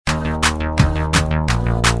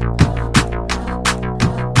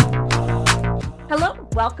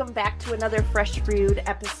welcome back to another fresh brewed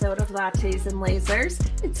episode of Lattes and Lasers.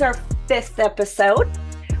 It's our 5th episode.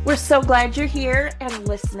 We're so glad you're here and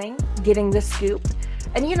listening, getting the scoop,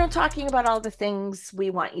 and talking about all the things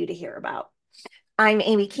we want you to hear about. I'm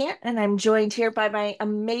Amy Cant, and I'm joined here by my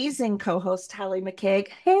amazing co-host, Holly McKeag.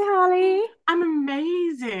 Hey, Holly. I'm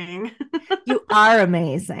amazing. You are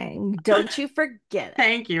amazing. Don't you forget it.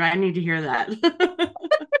 Thank you. I need to hear that.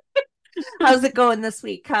 How's it going this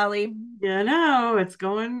week, Holly? It's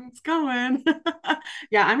going, it's going.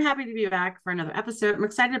 Yeah, I'm happy to be back for another episode. I'm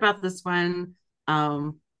excited about this one.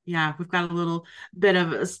 We've got a little bit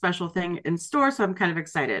of a special thing in store, so I'm kind of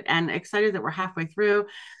excited and excited that we're halfway through.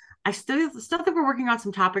 I still think we're working on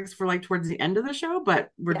some topics for like towards the end of the show, but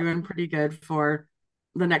we're doing pretty good for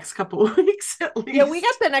the next couple of weeks at least. Yeah, we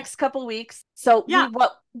got the next couple weeks. So Yeah.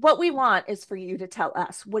 what we want is for you to tell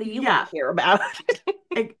us, what do you want Yeah. to hear about?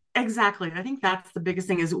 Exactly. I think that's the biggest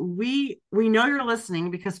thing is we know you're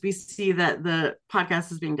listening because we see that the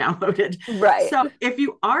podcast is being downloaded. Right. So if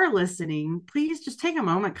you are listening, please just take a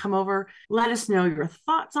moment, come over, let us know your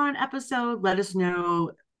thoughts on an episode. Let us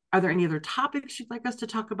know, are there any other topics you'd like us to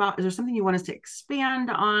talk about? Is there something you want us to expand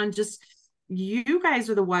on? Just you guys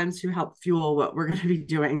are the ones who help fuel what we're going to be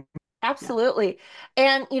doing. Absolutely.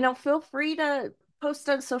 And feel free to post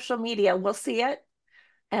on social media. We'll see it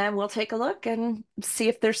and we'll take a look and see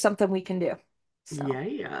if there's something we can do. So,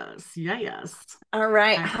 Yes. all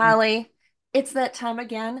right, I, Holly, it's that time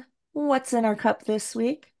again. What's in our cup this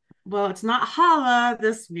week? well, it's not challah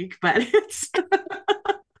this week, but it's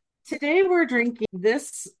today we're drinking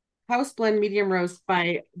this house blend medium roast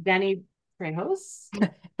by Danny Trejos.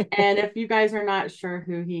 And if you guys are not sure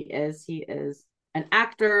who he is an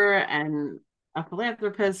actor and a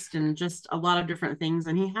philanthropist and just a lot of different things.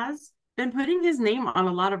 And he has been putting his name on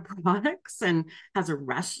a lot of products and has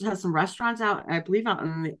some restaurants out, I believe, out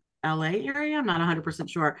in the LA area. I'm not 100%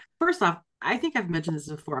 sure. First off, I think I've mentioned this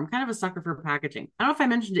before. I'm kind of a sucker for packaging. I don't know if I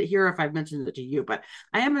mentioned it here or if I've mentioned it to you, but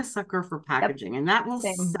I am a sucker for packaging, and that will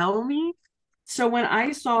Same. sell me. So when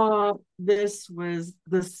I saw this was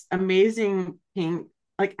this amazing pink,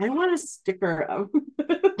 like I want a sticker of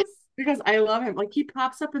because I love him. Like he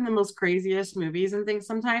pops up in the most craziest movies and things.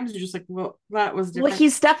 Sometimes you're just like, well, that was Well, different.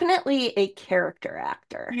 he's definitely a character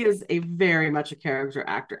actor. He is a very much a character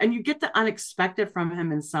actor, and you get the unexpected from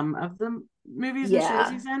him in some of the movies and shows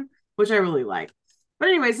Yeah. he's in, which I really like. But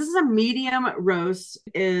anyways, this is a medium roast.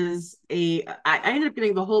 I ended up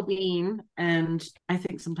getting the whole bean, and I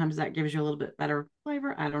think sometimes that gives you a little bit better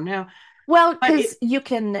flavor. I don't know, Well, but because you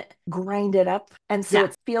can grind it up and so yeah,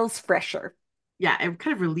 it feels fresher. it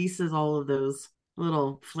kind of releases all of those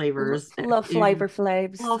little flavors, Little flavor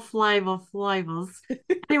flavs. little flavors.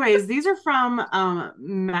 Anyways, these are from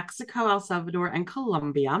Mexico, El Salvador, and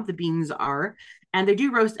Colombia. The beans are, and they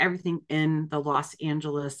do roast everything in the Los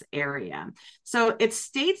Angeles area. So it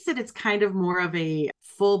states that it's kind of more of a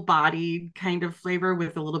full bodied kind of flavor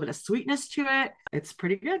with a little bit of sweetness to it. It's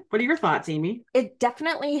pretty good. What are your thoughts, Amy? It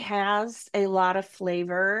definitely has a lot of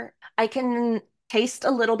flavor. I can taste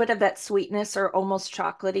a little bit of that sweetness or almost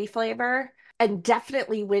chocolatey flavor. And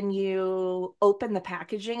definitely when you open the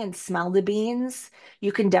packaging and smell the beans,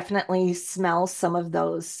 you can definitely smell some of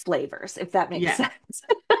those flavors, if that makes Yeah, sense.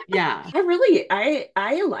 yeah.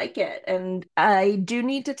 I like it. And I do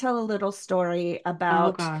need to tell a little story Oh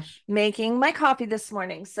about gosh. making my coffee this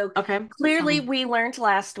morning. So Okay, tell clearly me. we learned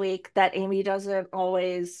last week that Amy doesn't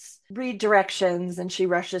always read directions and she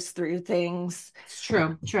rushes through things. It's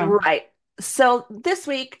true, true. Right. So this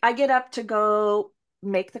week I get up to go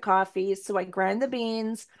make the coffee. So I grind the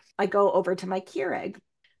beans. I go over to my Keurig.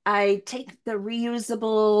 I take the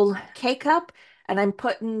reusable K cup and I'm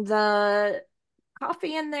putting the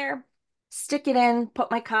coffee in there, stick it in, put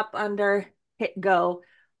my cup under, hit go,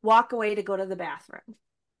 walk away to go to the bathroom.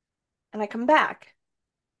 And I come back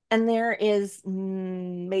and there is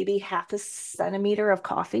maybe half a centimeter of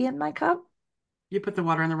coffee in my cup. You put the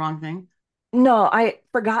water in the wrong thing. No, I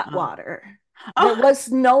forgot Oh, water. There oh,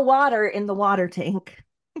 was no water in the water tank.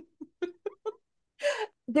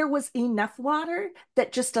 There was enough water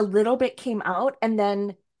that just a little bit came out, and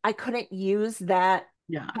then I couldn't use that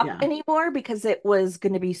yeah, cup yeah, anymore because it was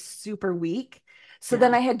going to be super weak. So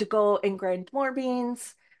then yeah. I had to go and grind more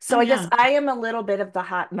beans. So Oh I guess yeah, I am a little bit of the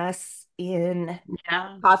hot mess in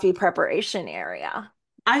yeah. coffee preparation area.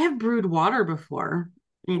 I have brewed water before,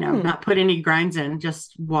 Hmm. not put any grinds in,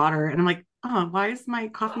 just water. And I'm like, oh, why is my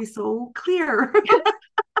coffee so clear?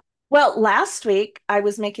 Well, last week I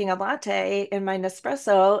was making a latte in my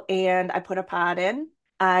Nespresso and I put a pot in.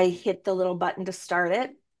 I hit the little button to start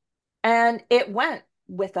it and it went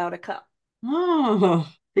without a cup. Oh,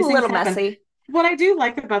 A these things little happen. messy. what I do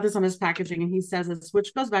like about this on his packaging, and he says this,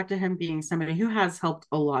 which goes back to him being somebody who has helped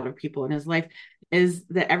a lot of people in his life, is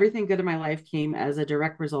that everything good in my life came as a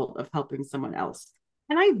direct result of helping someone else.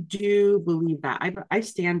 And I do believe that. I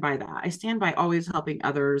stand by that. I stand by always helping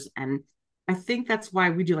others. And I think that's why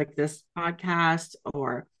we do like this podcast,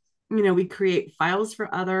 or, we create files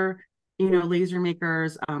for other, laser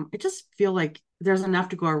makers. I just feel like there's enough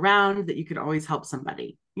to go around that you could always help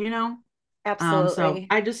somebody. So Absolutely.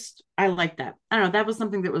 I like that. I don't know. That was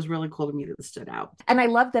something that was really cool to me that stood out. And I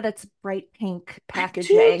love that it's bright pink I do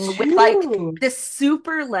packaging with like too. this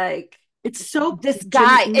super like It's so this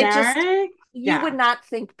guy. It just generic. you would Yeah. not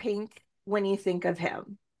think pink when you think of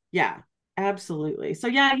him. Yeah. Absolutely. So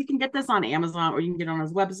yeah, you can get this on Amazon or you can get it on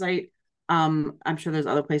his website. I'm sure there's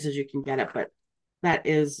other places you can get it, but that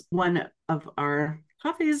is one of our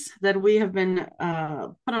coffees that we have been put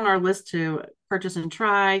on our list to purchase and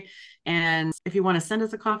try. And if you want to send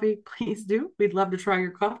us a coffee, please do. We'd love to try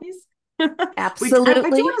your coffees. I do want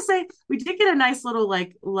Absolutely. to say we did get a nice little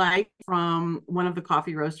like light from one of the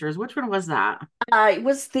coffee roasters. Which one was that? It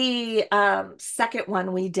was the second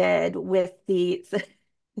one we did with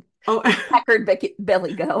Oh, the checkered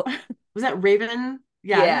billy goat. was that Raven?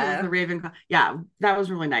 Yeah, I think it was the Yeah. Raven. Yeah, that was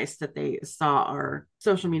really nice that they saw our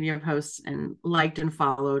social media posts and liked and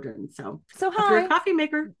followed. And so, So if you're a hi. coffee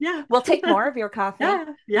maker, yeah, We'll take more of your coffee. yeah,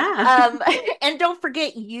 yeah, Um, and don't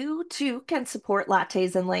forget, you too can support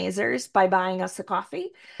Lattes and Lasers by buying us a coffee.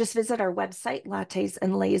 Just visit our website,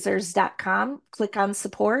 lattesandlasers.com, click on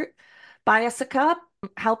support, buy us a cup,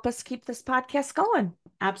 help us keep this podcast going.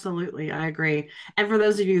 absolutely. I agree. And for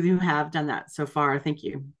those of you who have done that so far, thank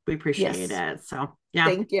you. We appreciate Yes, it. So, yeah,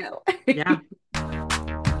 thank you. yeah.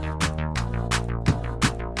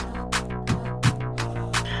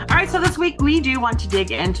 All right, so this week we do want to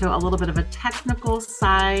dig into a little bit of a technical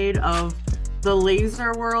side of the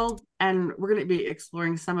laser world, and we're going to be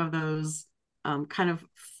exploring some of those kind of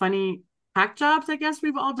funny hack jobs, I guess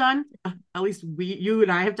we've all done. At least you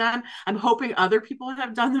and I have done. I'm hoping other people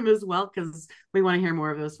have done them as well because we want to hear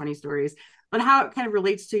more of those funny stories. But how it kind of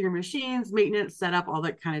relates to your machines, maintenance, setup, all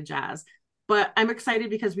that kind of jazz. But I'm excited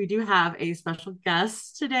because we do have a special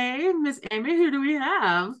guest today, Miss Amy. Who do we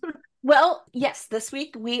have? Well, yes, this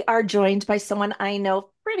week we are joined by someone I know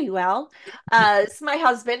pretty well. It's my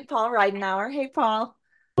husband, Paul Reidenauer. Hey, Paul.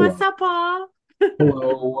 What's Hello. up, Paul?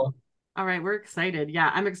 Hello. All right, we're excited. Yeah,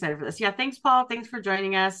 I'm excited for this. Yeah, thanks, Paul. Thanks for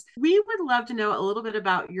joining us. We would love to know a little bit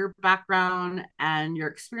about your background and your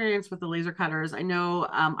experience with the laser cutters. I know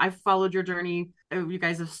I've followed your journey. You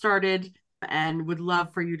guys have started, and would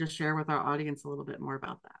love for you to share with our audience a little bit more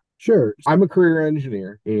about that. Sure. I'm a career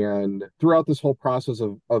engineer, and throughout this whole process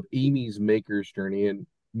of Amy's maker's journey and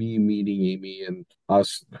me meeting Amy and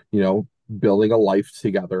us, building a life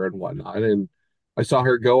together and whatnot. And I saw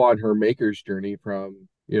her go on her maker's journey from,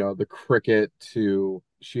 the cricket to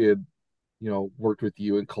she had, worked with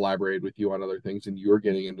you and collaborated with you on other things, and you were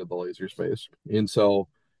getting into the laser space. And so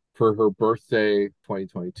for her birthday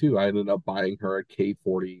 2022, I ended up buying her a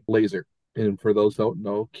K40 laser. And for those who don't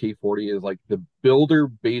know, K40 is like the builder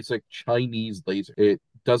basic Chinese laser. It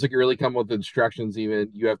doesn't really come with instructions even.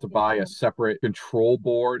 You have to buy a Yeah. separate control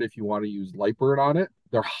board if you want to use Lightburn on it.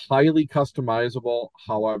 They're highly customizable.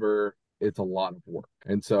 However, it's a lot of work.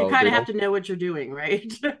 And You so kind they of have don't, to know what you're doing,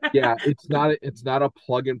 right? yeah, it's not a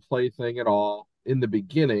plug and play thing at all. In the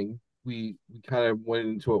beginning, we kind of went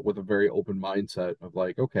into it with a very open mindset of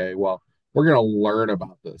like, okay, well, we're going to learn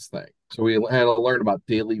about this thing. So we had to learn about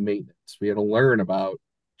daily maintenance. We had to learn about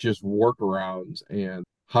just workarounds and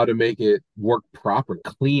how to make it work properly.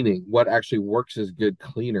 Cleaning, what actually works as good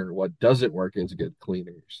cleaner, what doesn't work as good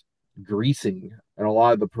cleaners, greasing, and a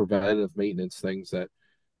lot of the preventative maintenance things that,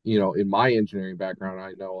 in my engineering background,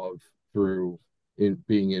 I know of through in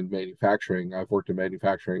being in manufacturing. I've worked in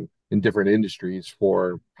manufacturing in different industries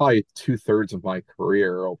for probably 2/3 of my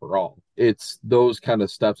career overall. It's those kind of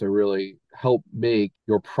steps that really help make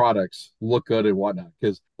your products look good and whatnot.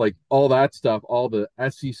 Because like all that stuff, all the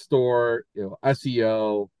SE store,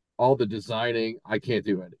 SEO, all the designing, I can't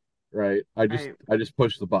do it. Right. I just Right, I just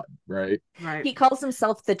push the button, right? right. He calls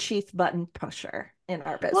himself the chief button pusher in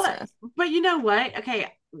our Well, business. but you know what? Okay,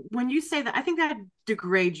 when you say that, I think that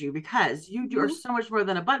degrades you because are Mhm. so much more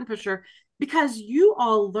than a button pusher because you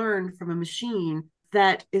all learned from a machine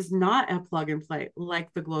that is not a plug and play like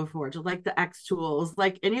the Glowforge, like the X tools,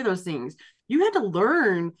 like any of those things. You had to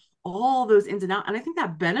learn all those ins and outs, and I think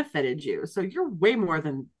that benefited you. So you're way more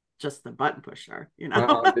than just the button pusher, you know?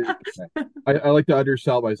 Uh, I like to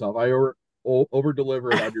undersell myself. I over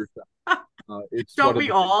deliver and undersell. It's one Don't of we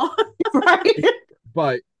the things. all? Right?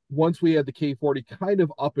 But once we had the K40 kind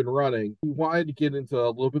of up and running, we wanted to get into a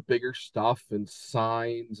little bit bigger stuff and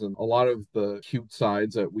signs and a lot of the cute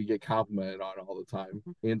signs that we get complimented on all the time.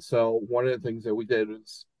 And so one of the things that we did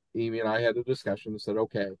is Amy and I had a discussion and said,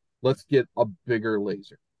 okay, let's get a bigger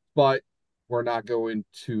laser. But we're not going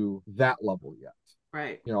to that level yet.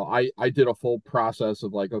 Right. I did a full process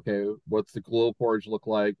of like, okay, what's the Glowforge look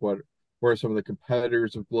like? What are some of the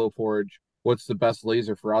competitors of Glowforge? What's the best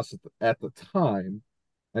laser for us at the time?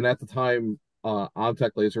 And at the time,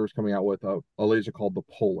 Omtech Laser was coming out with a laser called the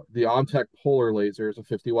Polar. The Omtech Polar laser is a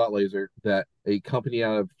 50-watt laser that a company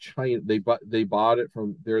out of China they bought it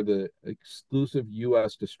from. They're the exclusive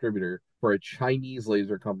U.S. distributor for a Chinese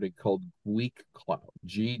laser company called Gweik Cloud,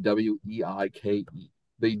 Gweike.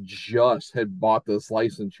 They just had bought this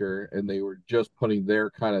licensure and they were just putting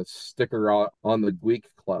their kind of sticker on the Gweik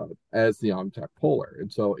Cloud as the Omtech Polar.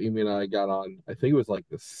 And so Amy and I got on, I think it was like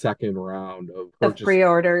the second round of Of purchase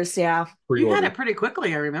pre-orders, yeah. You had pre-order. it pretty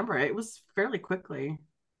quickly. I remember it. It was fairly quickly.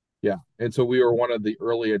 Yeah. And so we were one of the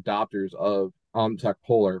early adopters of Omtech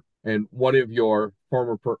Polar. And one of your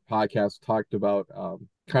former podcasts talked about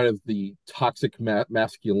kind of the toxic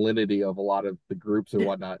masculinity of a lot of the groups and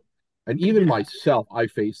whatnot. And even Yeah. myself, I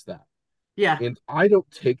face that. Yeah. And I don't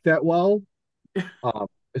take that well,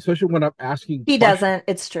 especially when I'm asking He questions. doesn't.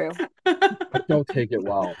 It's true. I don't take it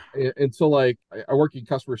well. And so, like, I work in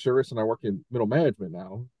customer service and I work in middle management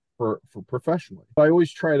now for professionally. I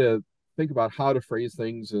always try to think about how to phrase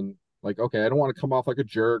things and like, okay, I don't want to come off like a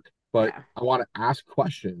jerk, but Yeah. I want to ask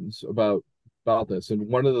questions about this. And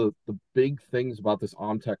one of the big things about this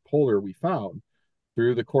Omtech Polar we found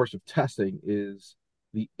through the course of testing is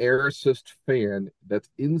the air assist fan that's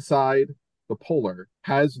inside the Polar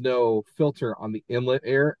has no filter on the inlet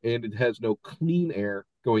air and it has no clean air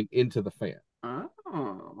going into the fan.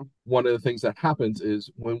 Oh. One of the things that happens is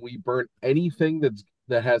when we burn anything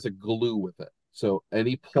that has a glue with it. So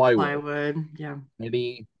any Like a plywood, plywood. Yeah.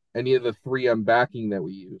 any of the 3M backing that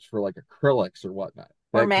we use for like acrylics or whatnot,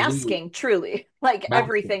 Or that glue masking, truly, like masking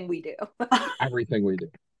everything we do. everything we do.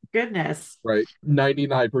 Goodness. Right?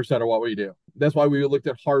 99% of what we do. That's why we looked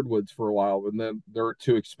at hardwoods for a while, and then they're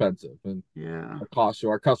too expensive, and Yeah. the cost to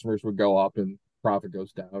our customers would go up, and profit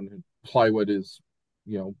goes down. And plywood is,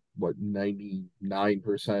 what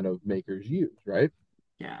 99% of makers use, right?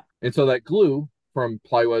 Yeah. And so that glue from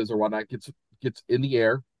plywoods or whatnot gets in the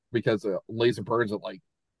air because a laser burns at like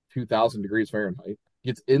 2,000 degrees Fahrenheit.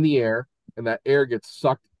 Gets in the air, and that air gets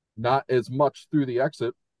sucked not as much through the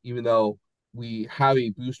exit, even though we have a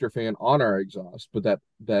booster fan on our exhaust, but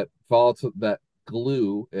that volatile that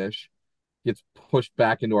glue ish gets pushed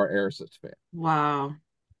back into our air assist fan Wow.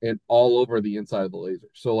 and all over the inside of the laser.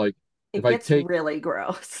 So like if It I gets take really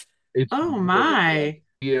gross. it's Oh really gross. my.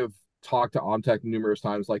 We have talked to Omtech numerous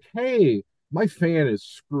times, like, hey, my fan is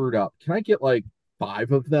screwed up. Can I get like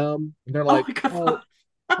 5 of them? And they're Oh like, my God.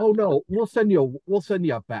 oh no, we'll send you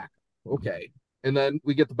a backup. Okay. And then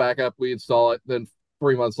we get the backup, we install it, then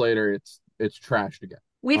 3 months later it's trashed again.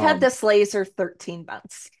 We've had Um, this laser 13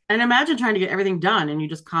 months. And imagine trying to get everything done and you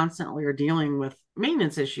just constantly are dealing with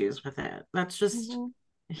maintenance issues with it. That's just Mhm.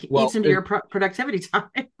 eats well, into your productivity time.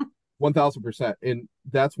 1000%. And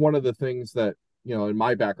that's one of the things that, in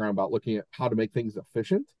my background about looking at how to make things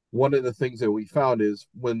efficient. One of the things that we found is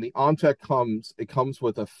when the OnTech comes, it comes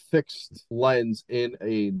with a fixed lens in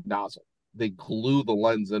a nozzle. They glue the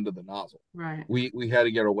lens into the nozzle. Right. We had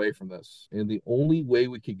to get away from this. And the only way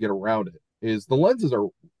we could get around it is the lenses are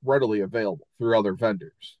readily available through other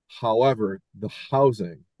vendors. However, the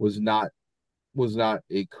housing was not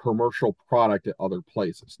a commercial product at other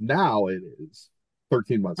places. Now it is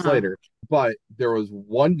 13 months Uh, later, but there was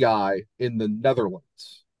one guy in the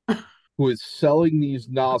Netherlands who is selling these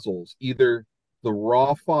nozzles, either the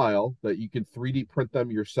raw file that you can 3D print them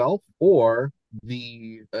yourself or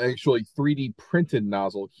the actually 3D printed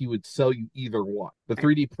nozzle. He would sell you either one. The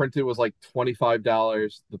 3D printed was like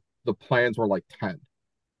 $25. The plans were like 10.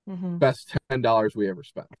 Mhm. Best $10 we ever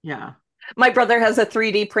spent. yeah. My brother has a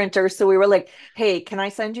 3D printer, so we were like, hey, can I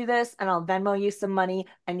send you this? And I'll Venmo you some money.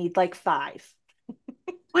 I need like 5.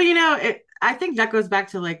 Well, I think that goes back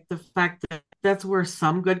to like the fact that that's where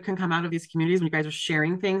some good can come out of these communities when you guys are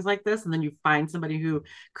sharing things like this, and then you find somebody who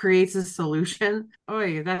creates a solution. Oh,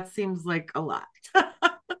 yeah, that seems like a lot to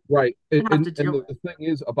Right. And, have and, to and deal the with. thing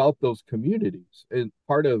is about those communities, and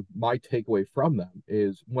part of my takeaway from them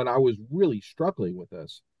is when I was really struggling with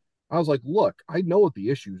this, I was like, look, I know what the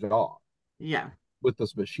issues are Yeah. with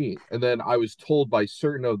this machine. And then I was told by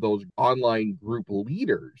certain of those online group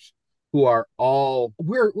leaders who are all,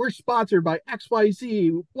 we're sponsored by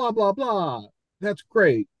XYZ, blah, blah, blah. That's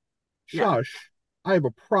great. Yeah. Shush. I have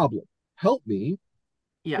a problem. Help me.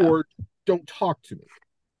 Yeah. or don't talk to me.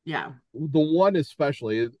 Yeah. The one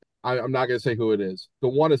especially, I'm not going to say who it is. The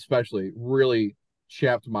one especially really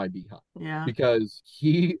chapped my behind Yeah. because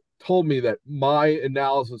he told me that my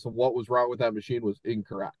analysis of what was wrong with that machine was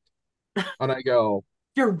incorrect. And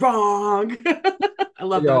You're wrong. I I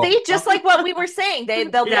love those go, See, people. just like what we were saying, they'll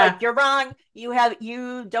be like, Yeah. "You're wrong.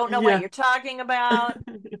 You don't know what Yeah. you're talking about.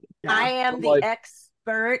 I Yeah. am I'm the like,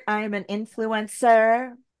 expert. I am an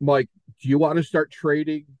influencer." I'm like, do you want to start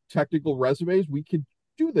trading technical resumes? We could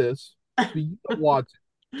do this, but you don't want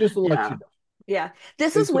to, just to let you Yeah. know. Yeah.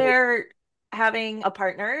 This And is so, where having a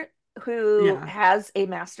partner who Yeah. has a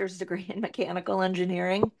master's degree in mechanical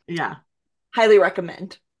engineering, Yeah. highly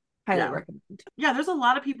recommend. Highly Yeah. recommend. Yeah. There's a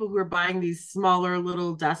lot of people who are buying these smaller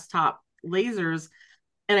little desktop lasers,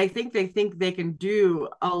 and I think they can do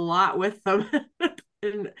a lot with them.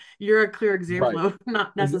 And you're a clear example right. of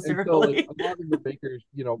not And so like necessarily. a lot of the makers,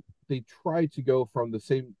 they try to go from the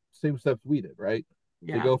same steps we did, right?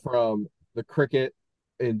 They Yeah. go from the Cricut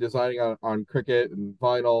and designing on Cricut and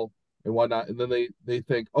vinyl and whatnot, and then they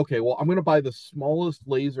think, okay, well, I'm gonna buy the smallest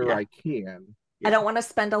laser Yeah. I can. I Yeah. don't want to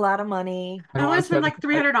spend a lot of money. I I don't want want to to spend spend. like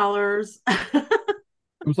 $300.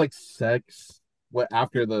 It was like six. What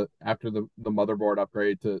after the motherboard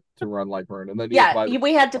upgrade to run Lightburn, and then you have to Yeah, buy the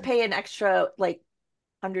we had to one pay an extra like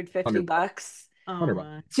 150 hundred bucks, bucks Oh 100 bucks.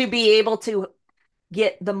 my. to be able to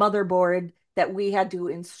get the motherboard that we had to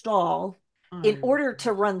install Oh in my order to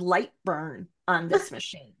gosh. run Lightburn on this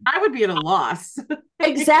machine. I would be at a loss.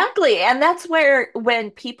 Exactly. And that's where when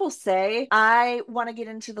people say, I want to get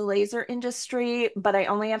into the laser industry, but I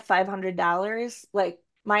only have $500, like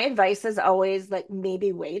my advice is always like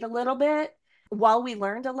maybe wait a little bit. While we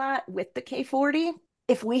learned a lot with the K40,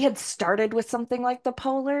 if we had started with something like the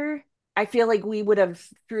Polar, I feel like we would have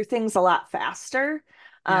through things a lot faster.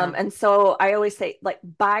 Yeah, And so I always say, like,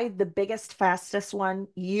 buy the biggest, fastest one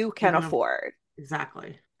you you can can afford.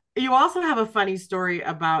 exactly. You also have a funny story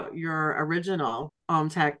about your original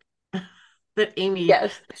tech that Amy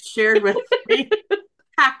Yes. shared with me.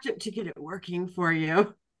 Hacked it to get it working for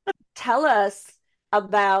you. Tell us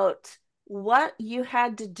about what you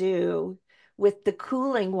had to do with the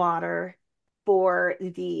cooling water for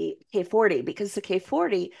the K40 because the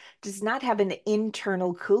K40 does not have an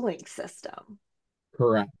internal cooling system.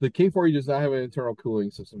 Correct. The K40 does not have an internal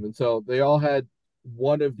cooling system, and so they all had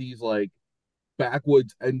one of these like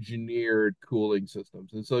backwoods engineered cooling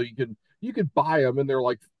systems, and so you could buy them, and they're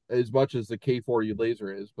like as much as the K40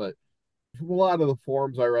 laser is, but from a lot of the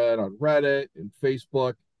forums I read on Reddit and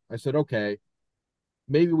Facebook, I said, okay,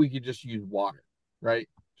 maybe we could just use water, right?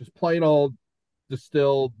 Just plain old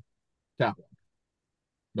distilled tap water.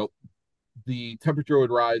 Nope. The temperature would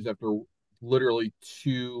rise after literally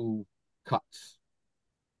two cuts.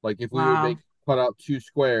 Like if we would Wow. make cut out two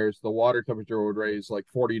squares, the water temperature would raise like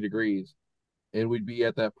 40 degrees, and we'd be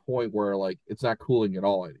at that point where like it's not cooling at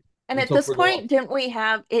all anymore. And And at so this for the point, didn't we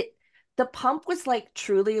have it? The pump was like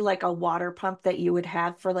truly like a water pump that you would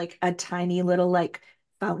have for like a tiny little like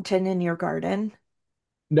fountain in your garden.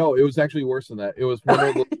 no, it was actually worse than that. It was one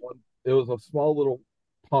of the one. It was a small little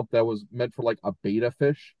pump that was meant for like a beta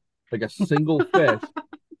fish, like a single fish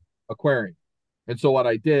aquarium. And so what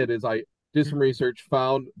I did is I did some research,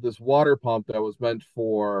 found this water pump that was meant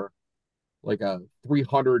for like a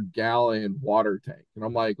 300-gallon water tank. And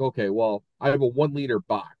I'm like, okay, well, I have a 1 liter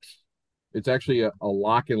box. It's actually a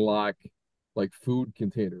lock and lock, like food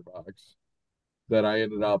container box that I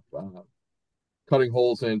ended up cutting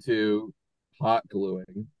holes into, hot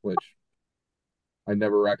gluing, which I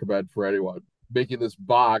never recommend for anyone, making this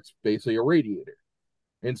box basically a radiator.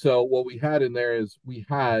 And so what we had in there is we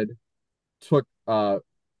had took the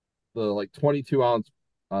like 22-ounce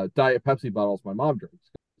diet Pepsi bottles my mom drinks.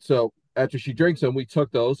 So after she drinks them, we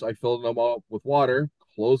took those. I filled them up with water,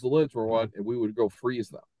 closed the lids for one, and we would go freeze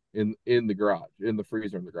them in the garage, in the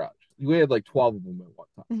freezer in the garage. We had like 12 of them at one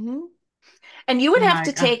time. Mhm. And you would Oh have my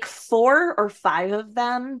to God. take 4 or 5 of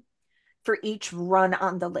them for each run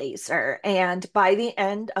on the laser. And by the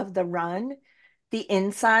end of the run, the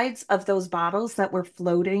insides of those bottles that were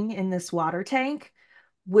floating in this water tank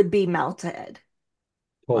would be melted.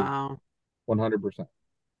 Totally, Wow. 100%.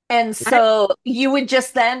 And I so you would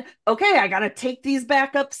just then, okay, I got to take these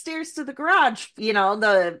back upstairs to the garage,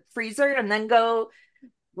 the freezer, and then go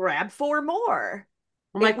grab 4 more.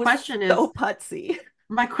 well, It was so putsy.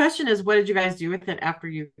 my question is, what did you guys do with it after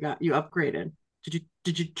you upgraded?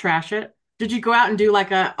 Did you trash it? Did you go out and do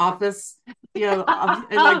like a office, and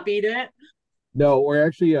like beat it? No, we're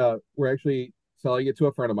actually selling it to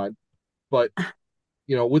a friend of mine. But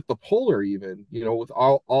with the Polar, even with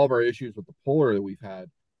all of our issues with the Polar that we've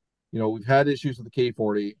had issues with the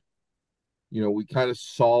K40. We kind of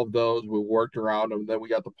solved those. We worked around them. Then we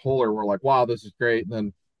got the Polar. And we're like, wow, this is great. And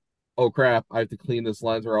then, oh crap, I have to clean this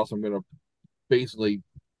lens, or else I'm gonna basically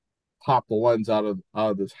pop the lens out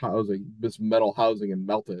of this housing, this metal housing, and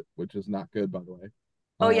melt it, which is not good, by the way.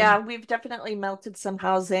 Oh yeah, Um, we've definitely melted some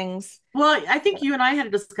housings. Well, I think you and I had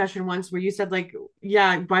a discussion once where you said like,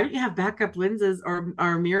 yeah, why don't you have backup lenses or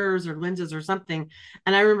mirrors or lenses or something?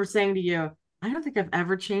 And I remember saying to you, I don't think I've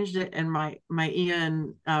ever changed it in my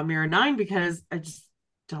Ian Mirror 9 because I just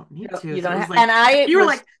don't need to. You So it don't was have, like and I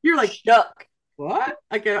was you're like, shook. what?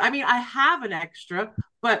 Like I mean, I have an extra,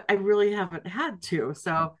 but I really haven't had to.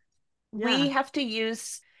 So We yeah. have to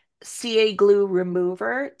use CA glue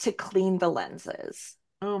remover to clean the lenses.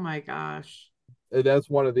 Oh my gosh. and that's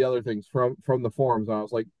one of the other things from the forums. And I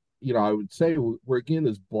was like, I would say we're getting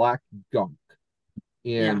this black gunk,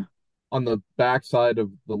 Yeah. and on the backside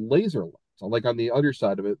of the laser lens, like on the other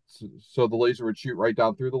side of it, so the laser would shoot right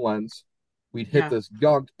down through the lens. We'd hit Yeah. this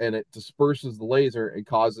gunk, and it disperses the laser and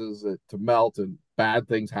causes it to melt, and bad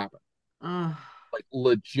things happen, Uh, like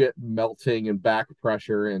legit melting and back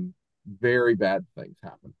pressure, and very bad things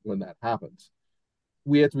happen when that happens.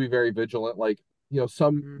 We have to be very vigilant. Like,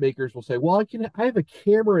 some mm, makers will say, well, I have a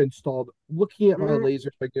camera installed looking at my mm,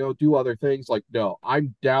 laser, so I can do other things. Like, no,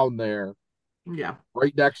 I'm down there yeah.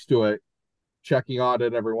 right next to it, checking on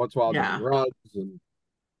it every once in a while, doing Yeah. runs and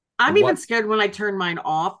I'm even what. scared when I turn mine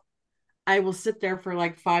off. I will sit there for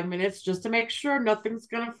like 5 minutes just to make sure nothing's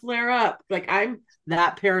gonna flare up. Like I'm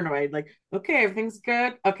that paranoid. Like, okay, everything's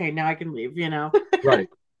good. Okay, now I can leave. Right.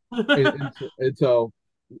 And so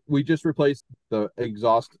we just replaced the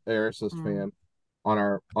exhaust air assist Mm, fan on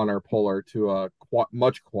our Polar to a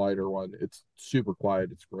much quieter one. It's super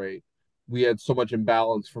quiet. It's great. We had so much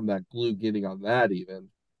imbalance from that glue getting on that, even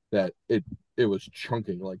that it was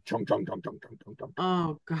chunking, like chunk chunk chunk chunk chunk chunk chunk.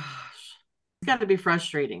 oh gosh. It's got to be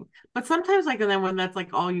frustrating. But sometimes, like, and then when that's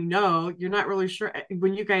like all you know, you're not really sure.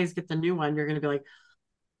 When you guys get the new one, you're gonna be like,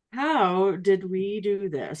 how did we do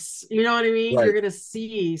this? You know what I mean? You're Right. gonna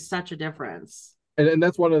see such a difference. And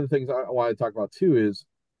that's one of the things I want to talk about too is,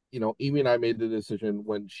 Amy and I made the decision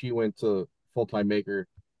when she went to full-time maker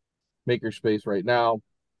space right now.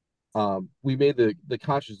 We made the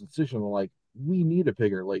conscious decision of like, we need a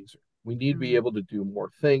bigger laser. We need to be Mm, able to do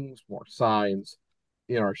more things, more signs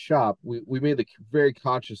in our shop. We made the very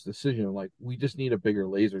conscious decision like, we just need a bigger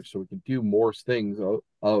laser so we can do more things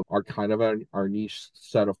of our kind of our niche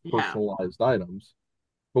set of yeah. personalized items.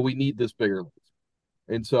 But we need this bigger laser.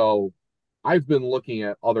 And so I've been looking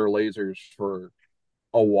at other lasers for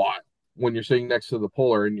a while. When you're sitting next to the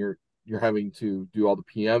Polar and you're having to do all the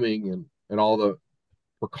PMing and all the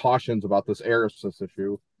precautions about this air assist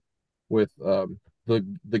issue with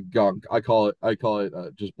the gunk. I call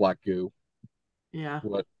it just black goo. Yeah.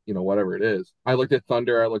 Whatever it is. I looked at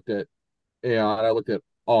Thunder. I looked at and I looked at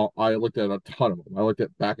a ton of them. I looked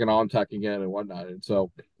at back in on tech again and whatnot.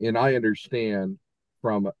 And I understand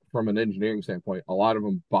from an engineering standpoint, a lot of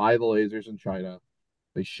them buy the lasers in China.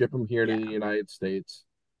 They ship them here to the Yeah. United States.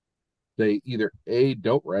 They either A,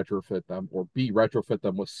 don't retrofit them, or B, retrofit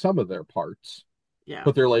them with some of their parts, Yeah.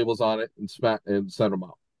 put their labels on it, and send them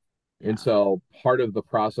out. And Yeah. so part of the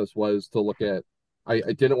process was to look at. I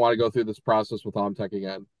didn't want to go through this process with Omtech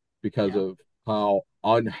again because Yeah. of how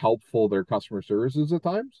unhelpful their customer service is at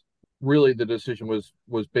times. Really, the decision was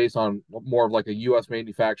based on more of like a U.S.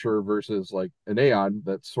 manufacturer versus like an Aeon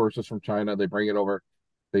that sources from China. They bring it over,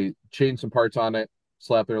 they change some parts on it,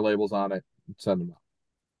 slap their labels on it, and send them out.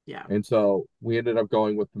 Yeah. And so we ended up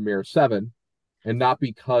going with the Mirror 7, and not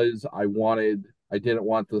because I didn't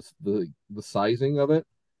want the sizing of it,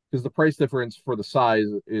 because the price difference for the size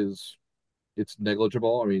is it's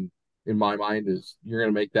negligible. I mean, in my mind, is you're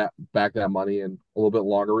going to make that money in a little bit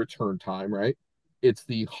longer return time, right? It's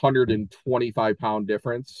the 125-pound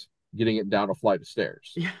difference getting it down a flight of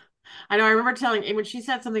stairs. Yeah. I know. I remember telling, and when she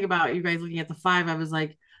said something about you guys looking at the 5, I was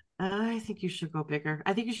like, I think you should go bigger.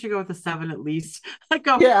 I think you should go with the 7 at least. Like,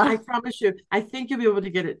 go, I Yeah. promise you, I think you'll be able to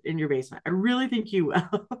get it in your basement. I really think you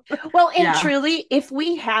will. Well, and Yeah. truly, if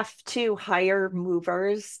we have to hire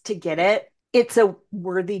movers to get it, it's a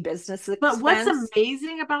worthy business But what's expense.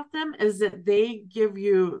 amazing about them is that they give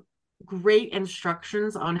you great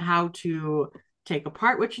instructions on how to take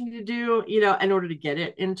apart what you need to do, in order to get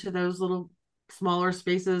it into those little smaller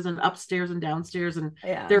spaces and upstairs and downstairs. And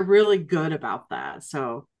Yeah. they're really good about that.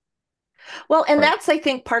 So, Well, and Right. that's, I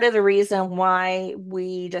think, part of the reason why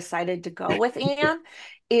we decided to go with Anne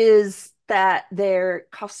is that their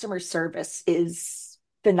customer service is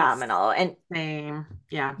phenomenal. And same.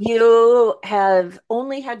 Yeah. you have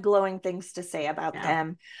only had glowing things to say about Yeah.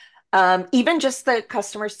 them. Even just the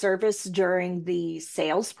customer service during the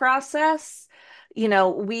sales process,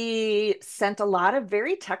 we sent a lot of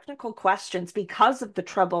very technical questions because of the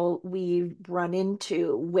trouble we've run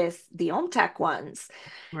into with the OMTech ones.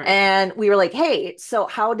 Right. And we were like, hey, so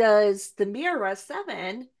how does the Mira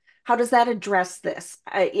 7, how does that address this?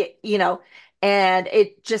 And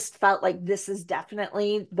it just felt like this is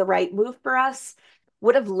definitely the right move for us.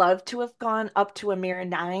 Would have loved to have gone up to a Mira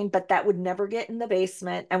 9, but that would never get in the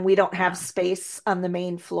basement, and we don't have Yeah. space on the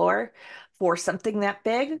main floor for something that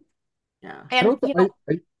big. Yeah. I And, don't.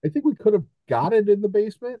 I think we could have got it in the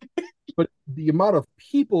basement, but the amount of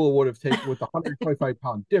people it would have taken with the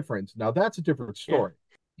 125-pound difference. Now that's a different Yeah. story.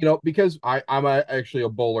 Because actually a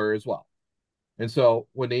bowler as well. And so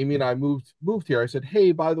when Amy and I moved here, I said,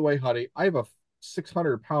 "Hey, by the way, honey, I have a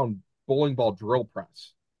 600-pound bowling ball drill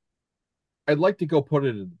press. I'd like to go put it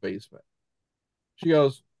in the basement." She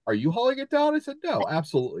goes, "Are you hauling it down?" I said, "No,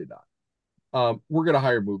 absolutely not. We're gonna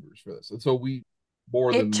hire movers for this." And so we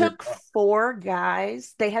more it than made took it up. 4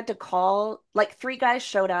 guys. They had to call, like 3 guys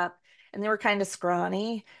showed up and they were kind of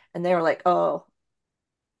scrawny and they were like, oh,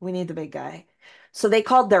 we need the big guy. So they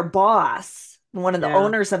called their boss, one of the Yeah.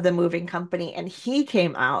 owners of the moving company, and he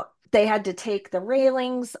came out. They had to take the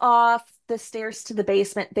railings off the stairs to the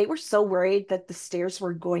basement. They were so worried that the stairs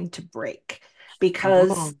were going to break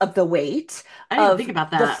because Oh, of the weight I didn't even of think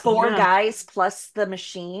about the that. four Yeah. guys plus the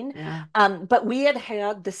machine. Yeah. But we had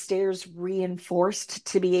had the stairs reinforced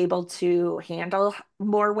to be able to handle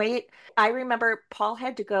more weight. I remember Paul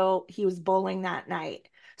had to go, he was bowling that night.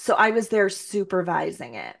 So I was there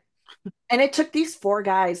supervising it. And it took these 4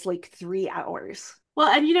 guys like 3 hours. Well,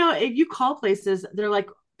 and if you call places, they're like,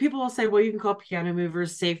 people will say, well, you can call piano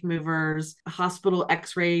movers, safe movers, hospital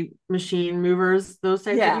x-ray machine movers, those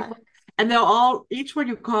types of Yeah. people. And they'll all, each one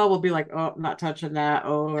you call will be like, oh, I'm not touching that.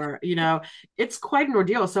 Or, it's quite an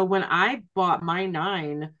ordeal. So when I bought my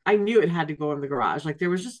 9, I knew it had to go in the garage. Like there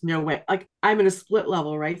was just no way. Like I'm in a split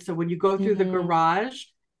level, right? So when you go through the Hmm. garage,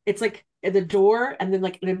 it's like at the door and then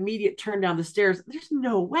like an immediate turn down the stairs. There's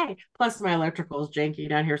no way. Plus, my electrical is janky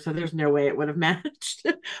down here, so there's no way it would have matched.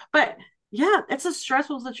 But yeah, it's a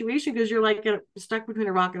stressful situation because you're like stuck between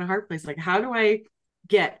a rock and a hard place. Like, how do I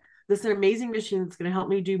get this amazing machine that's going to help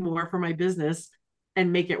me do more for my business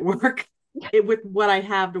and make it work with what I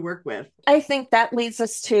have to work with? I think that leads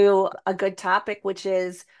us to a good topic, which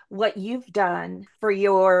is what you've done for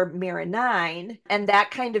your Mira 9 and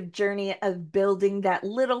that kind of journey of building that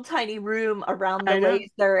little tiny room around the I know.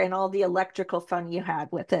 laser and all the electrical fun you had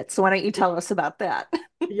with it. So why don't you tell us about that?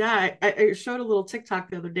 Yeah, I showed a little TikTok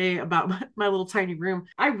the other day about my little tiny room.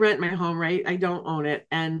 I rent my home, right? I don't own it,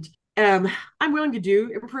 and um, I'm willing to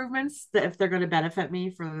do improvements that if they're going to benefit me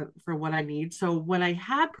for what I need. So when I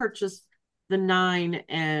had purchased the 9,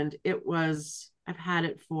 and I've had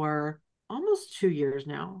it for almost 2 years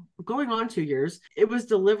now, going on 2 years. It was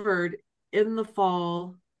delivered in the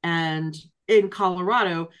fall, and in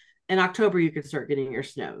Colorado in October you can start getting your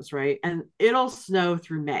snows, right? And it'll snow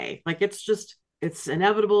through May. Like it's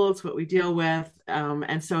inevitable. It's what we deal with.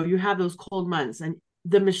 And so you have those cold months, and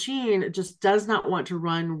the machine just does not want to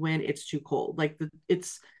run when it's too cold. Like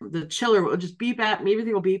the chiller will just beep at me.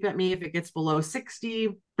 Everything will beep at me if it gets below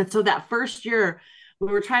 60. And so that first year,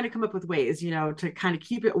 we were trying to come up with ways, to kind of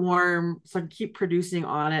keep it warm, so I could keep producing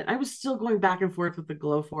on it. I was still going back and forth with the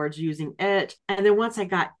Glowforge using it. And then once I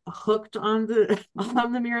got hooked on the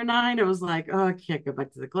on the Mira 9, I was like, oh, I can't go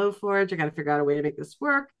back to the Glowforge. I got to figure out a way to make this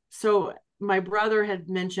work. So my brother had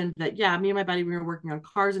mentioned that, yeah, me and my buddy, we were working on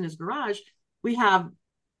cars in his garage. We have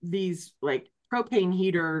these like propane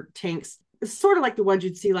heater tanks, sort of like the ones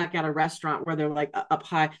you'd see like at a restaurant where they're like up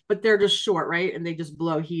high, but they're just short, right? And they just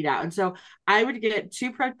blow heat out. And so I would get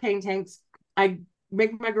 2 propane tanks. I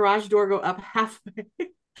make my garage door go up halfway,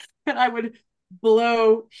 and I would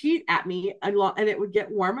blow heat at me, and it would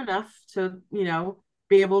get warm enough to,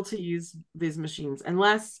 be able to use these machines,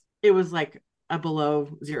 unless it was like a below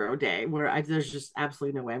zero day where there's just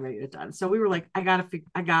absolutely no way I'm gonna get it done. So we were like, I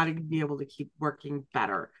gotta be able to keep working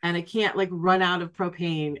better, and I can't like run out of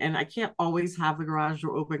propane, and I can't always have the garage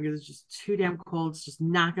door open because it's just too damn cold. It's just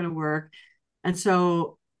not gonna work. And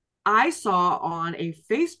so I saw on a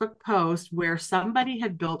Facebook post where somebody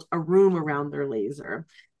had built a room around their laser.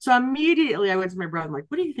 So immediately I went to my brother, I'm like,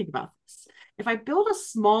 what do you think about this? If I build a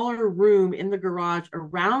smaller room in the garage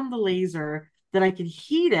around the laser, then I can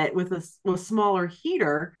heat it with a smaller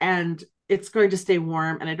heater, and it's going to stay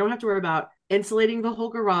warm, and I don't have to worry about insulating the whole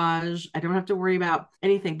garage. I don't have to worry about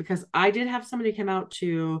anything because I did have somebody come out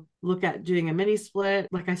to look at doing a mini split.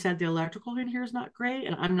 Like I said, the electrical in here is not great,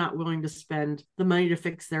 and I'm not willing to spend the money to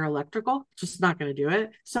fix their electrical. Just not going to do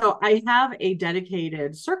it. So I have a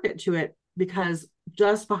dedicated circuit to it because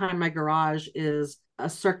just behind my garage is a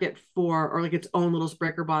circuit for, or like its own little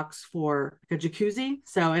breaker box for a jacuzzi.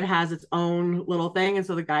 So it has its own little thing. And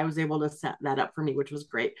so the guy was able to set that up for me, which was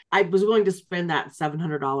great. I was willing to spend that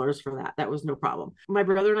 $700 for that. That was no problem. My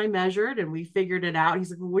brother and I measured and we figured it out. He's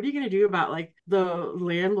like, well, what are you going to do about like the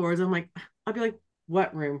landlords? I'm like, I'll be like,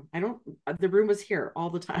 what room? The room was here all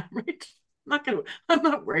the time, right? I'm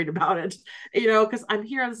not worried about it, because I'm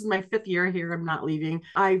here. This is my 5th year here. I'm not leaving.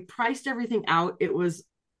 I priced everything out. It was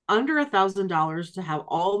under $1,000 to have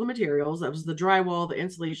all the materials. That was the drywall, the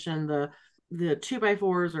insulation, the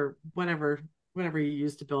 2x4s or whatever you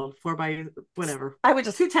use to build 4x whatever. I would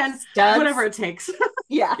just 210, studs. whatever it takes.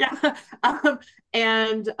 Yeah. Yeah.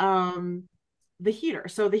 And the heater.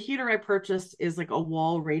 So the heater I purchased is like a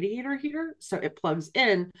wall radiator heater. So it plugs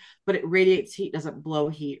in, but it radiates heat, doesn't blow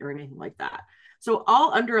heat or anything like that. So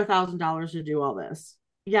all under $1,000 to do all this.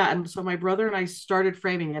 Yeah, and so my brother and I started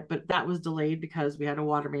framing it, but that was delayed because we had a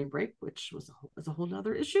water main break, which was a whole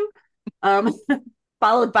other issue.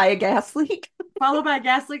 Followed by a gas leak. Followed by a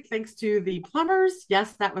gas leak, thanks to the plumbers.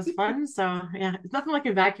 Yes, that was fun. So yeah, it's nothing like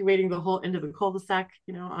evacuating the whole end of the cul-de-sac,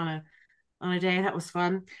 on a day. That was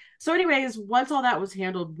fun. So, anyways, once all that was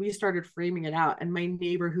handled, we started framing it out. And my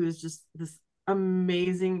neighbor, who is just this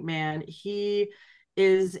amazing man, he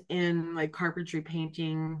is in like carpentry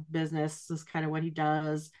painting business. This is kind of what he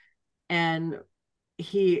does. And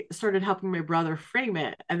he started helping my brother frame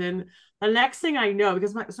it. And then the next thing I know,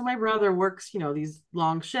 because my brother works, these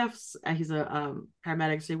long shifts. He's a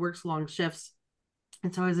paramedic, so he works long shifts.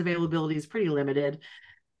 And so his availability is pretty limited.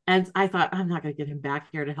 And I thought, I'm not going to get him back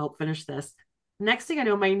here to help finish this. Next thing I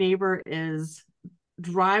know, my neighbor is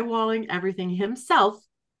drywalling everything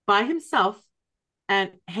by himself,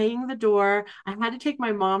 and hanging the door. I had to take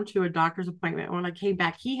my mom to a doctor's appointment. When I came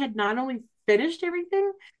back, he had not only finished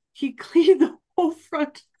everything, he cleaned the whole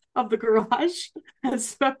front of the garage and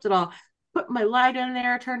swept it all. Put my light in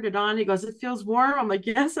there, turned it on. He goes, it feels warm. I'm like,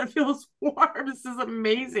 yes, it feels warm. This is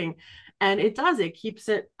amazing. And it does. It keeps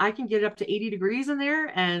it, I can get it up to 80 degrees in there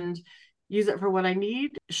and use it for what I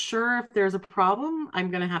need. Sure, if there's a problem, I'm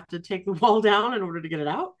going to have to take the wall down in order to get it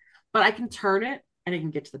out. But I can turn it and I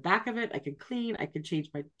can get to the back of it. I can clean, I can change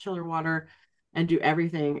my chiller water and do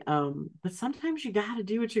everything. But sometimes you got to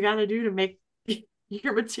do what you got to do to make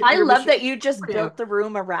your material. I love that you just built the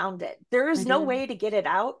room around it. There is no way to get it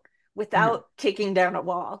out without taking down a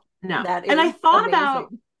wall. No. That and I thought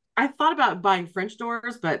about buying French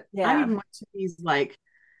doors, but I even went to these like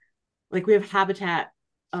we have Habitat.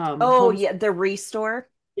 The Restore.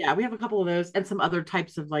 Yeah, we have a couple of those and some other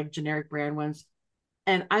types of like generic brand ones.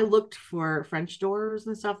 And I looked for French doors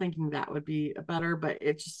and stuff, thinking that would be better, but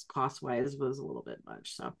it just cost wise was a little bit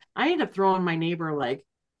much. So I ended up throwing my neighbor like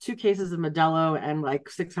 2 cases of Modelo and like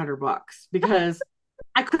 $600 because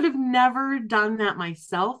I could have never done that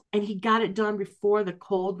myself. And he got it done before the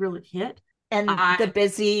cold really hit. And the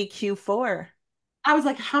busy Q4. I was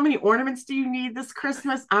like, how many ornaments do you need this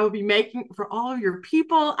Christmas? I will be making for all of your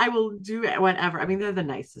people. I will do it, whatever. I mean, they're the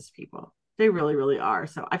nicest people. They really, really are.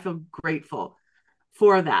 So I feel grateful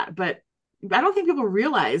for that. But I don't think people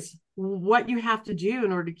realize what you have to do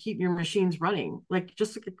in order to keep your machines running. Like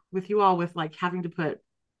just with you all with like having to put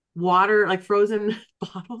water, like frozen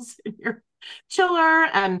bottles in your chiller,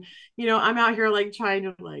 and I'm out here like trying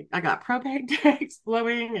to I got propane tanks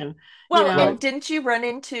blowing, and and didn't you run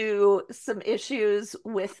into some issues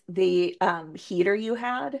with the heater you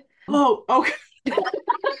had? Oh, okay.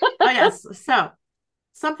 Oh yes. So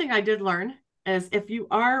something I did learn is if you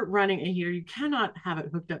are running a heater, you cannot have it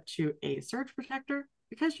hooked up to a surge protector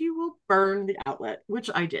because you will burn the outlet, which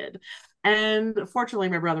I did. And fortunately,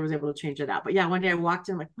 my brother was able to change it out. But yeah, one day I walked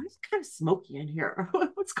in like, why is it kind of smoky in here?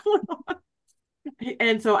 What's going on?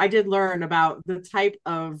 And so I did learn about the type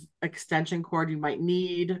of extension cord you might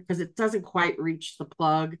need because it doesn't quite reach the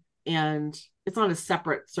plug and it's on a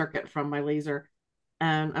separate circuit from my laser.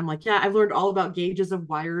 And I'm like, yeah, I've learned all about gauges of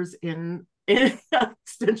wires in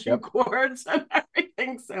extension cords and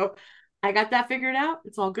everything. So I got that figured out.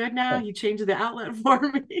 It's all good now. He changed the outlet for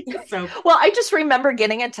me. So well, I just remember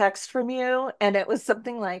getting a text from you and it was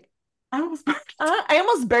something like, I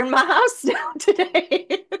almost burned my house down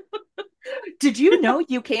today. Did you know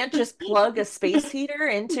you can't just plug a space heater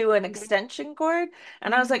into an extension cord?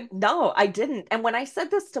 And I was like, no, I didn't. And when I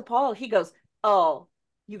said this to Paul, he goes, oh,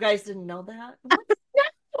 you guys didn't know that? Like,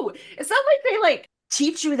 no, it's not like they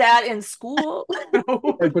teach you that in school?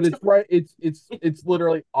 No, Right, but it's right. It's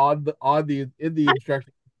literally on the in the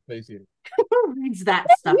instruction spacing. who reads that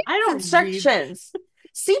Who stuff? I reads don't read. instructions?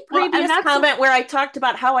 See Well, and previous that's comment where I talked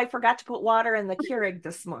about how I forgot to put water in the Keurig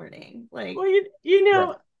this morning. Like, well, you Right.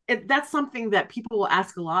 know, that's something that people will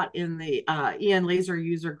ask a lot in the EN laser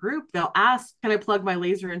user group. They'll ask, "Can I plug my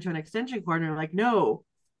laser into an extension cord?" And they're like, "No,"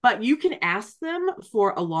 but you can ask them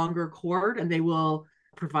for a longer cord, and they will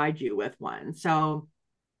provide you with one. So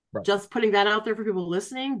Right. just putting that out there for people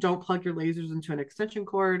listening: don't plug your lasers into an extension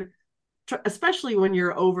cord, especially when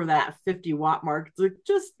you're over that 50-watt mark. So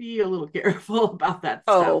just be a little careful about that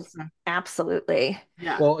stuff. oh, So, absolutely.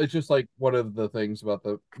 yeah. Well, it's just like one of the things about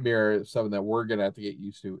the Mirror 7 that we're gonna have to get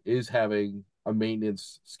used to is having a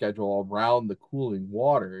maintenance schedule around the cooling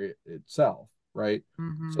water itself, right? So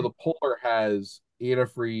Mm-hmm. the Polar has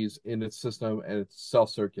antifreeze in its system and it's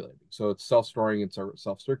self-circulating. So it's self-storing and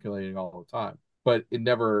self-circulating all the time. But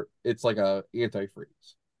it's like a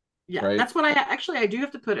antifreeze, Yeah, right? that's what I do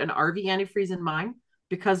have to put an RV antifreeze in mine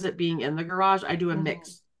because it being in the garage. I do a Mhm.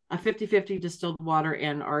 mix, a 50-50 distilled water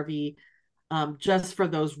and RV, just for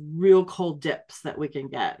those real cold dips that we can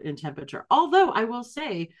get in temperature. Although I will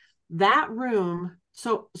say that room,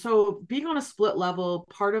 so being on a split level,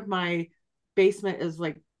 part of my basement is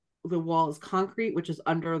like the wall is concrete, which is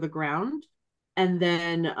under the ground. And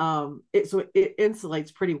then it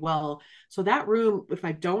insulates pretty well. So that room, if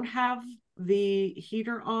I don't have the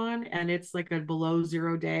heater on and it's like a below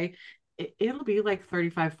zero day, it'll be like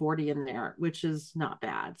 35, 40 in there, which is not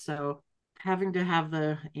bad. So having to have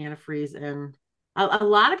the antifreeze in, a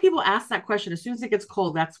lot of people ask that question as soon as it gets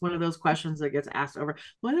cold. That's one of those questions that gets asked over.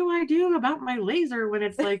 What do I do about my laser when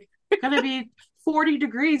it's like gonna be 40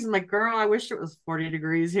 degrees? I'm like, girl, I wish it was 40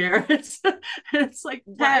 degrees here. It's like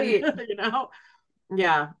 10, Right. you know?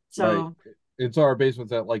 Yeah. Right. So And so our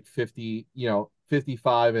basement's at like 50,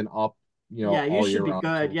 55 and up, yeah, you all year should be round.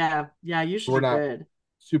 good. So Yeah. Yeah, you should we're be not good.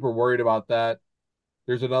 super worried about that.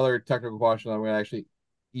 There's another technical question I'm going to actually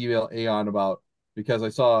email Aon about because I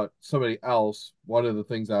saw somebody else. One of the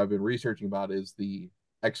things that I've been researching about is the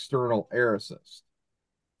external air assist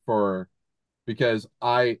for because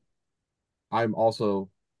I'm also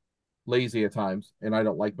lazy at times and I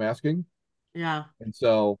don't like masking. Yeah. And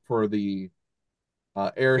so for the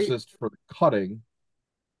air Are you, assist for the cutting,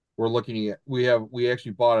 we're looking at we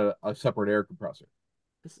actually bought a separate air compressor.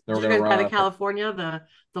 Then we're did you going to guys buy run the off of California,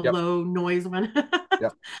 the yep, low noise one?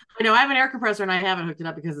 yep. I know I have an air compressor and I haven't hooked it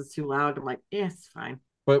up because it's too loud. I'm like, yeah, it's fine.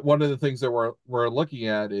 But one of the things that we're looking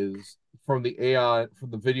at is from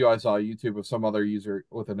the video I saw on YouTube of some other user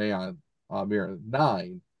with an Aon Mirror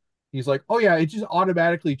 9. He's like, "Oh yeah, it just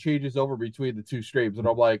automatically changes over between the two streams," and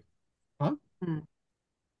I'm like, "Huh? Hmm.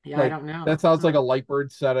 Yeah, I Like don't that know. sounds like Huh. a Lightbird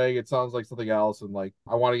setting. It sounds like something else." And like,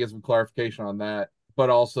 I want to get some clarification on that. But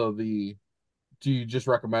also do you just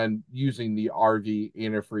recommend using the RV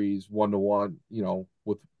antifreeze 1-to-1,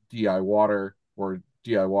 with DI water, or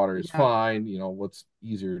DI water is Yeah. fine? What's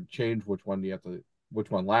easier to change? Which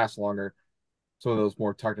one lasts longer? Some of those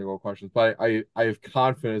more technical questions. But I have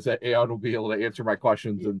confidence that Aon will be able to answer my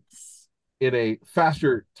questions It's in a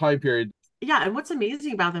faster time period. yeah, and what's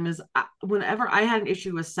amazing about them is whenever I had an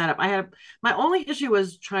issue with setup, my only issue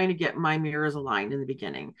was trying to get my mirrors aligned in the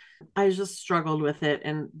beginning. I just struggled with it,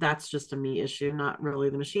 and that's just a me issue, not really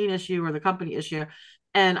the machine issue or the company issue.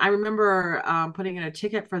 And I remember putting in a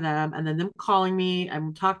ticket for them, and then them calling me.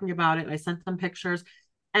 I'm talking about it, and I sent them pictures.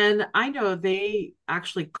 And I know they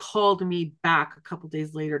actually called me back a couple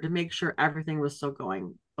days later to make sure everything was still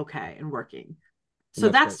going okay and working. And So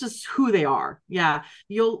that's that's great. just who they are. Yeah.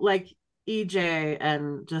 You'll like EJ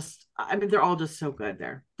and just, I mean, they're all just so good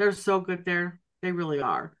there. They're so good there. They really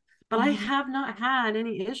are. But I Mhm. have not had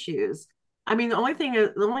any issues. I mean, the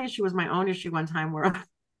only issue was my own issue one time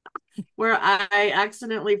where I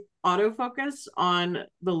accidentally autofocused on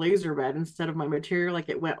the laser bed instead of my material. Like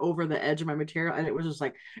it went over the edge of my material and it was just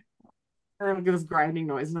like this grinding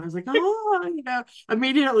noise. And I was like, oh,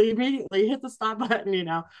 immediately hit the stop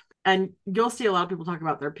button, And you'll see a lot of people talk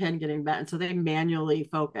about their pen getting bent. And so they manually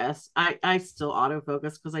focus. I still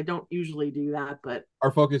autofocus because I don't usually do that. But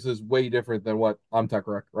Our focus is way different than what Omtech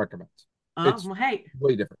recommends. oh, It's well, hey.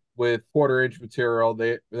 way different. With quarter-inch material,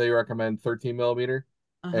 they recommend 13 millimeter,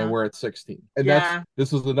 and Uh-huh. we're at 16. And Yeah.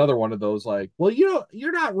 this is another one of those like, well,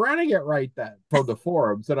 you're not running it right then from the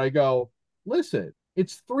forums. And I go, listen,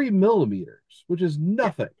 it's 3 millimeters, which is Yeah.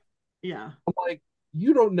 nothing. Yeah. I'm like,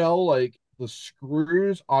 you don't know, like the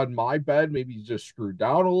screws on my bed maybe just screwed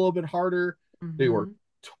down a little bit harder. They were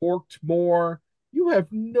Mm-hmm. torqued more. You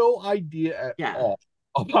have no idea at Yeah. all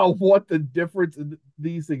about what the difference in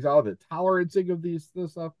these things are, the tolerancing of this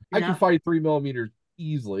stuff. I can Yeah. find 3 millimeters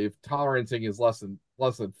easily. If tolerancing is less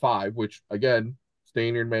than 5, which again,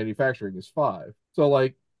 standard manufacturing is 5. So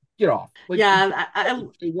like, get off. Like Yeah,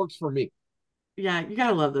 it works for me. yeah, you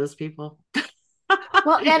gotta love those people.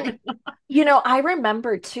 Well, and you know, I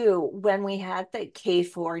remember too when we had the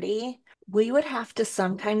K40, we would have to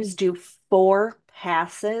sometimes do 4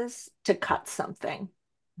 passes to cut something.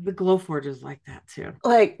 The Glowforge is like that too.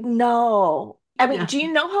 Like, no. I mean, Yeah. do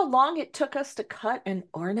you know how long it took us to cut an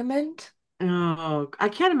ornament? Oh, I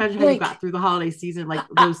can't imagine how you got Like, through the holiday season. Like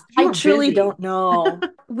I, those, you I were truly busy. don't know.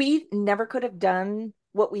 We never could have done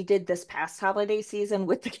what we did this past holiday season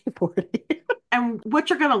with the K40. And what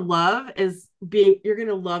you're gonna love is you're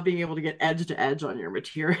gonna love being able to get edge to edge on your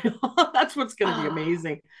material. That's what's gonna be Ah,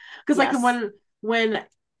 amazing. Because like the yes. one when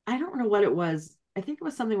I don't know what it was. I think it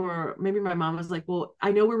was something where maybe my mom was like, "Well,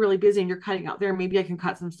 I know we're really busy and you're cutting out there. Maybe I can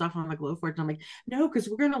cut some stuff on the Glowforge." And I'm like, "No, because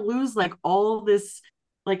we're gonna lose like all this,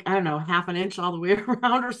 like I don't know, half an inch all the way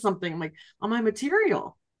around or something like on my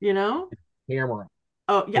material, you know?" Camera.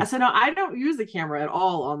 Oh yeah. Like, So no, I don't use the camera at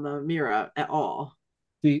all on the Mira at all.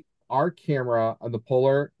 see, our camera on the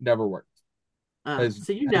Polar never worked. Has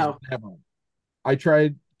So you has know, never. I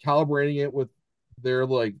tried calibrating it with their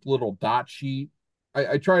like little dot sheet.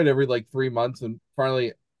 I tried every like 3 months, and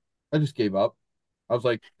finally I just gave up. I was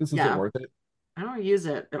like, this isn't yeah. worth it. I don't use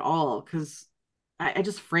it at all because I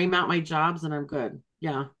just frame out my jobs and I'm good.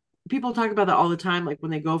 Yeah. People talk about that all the time, like when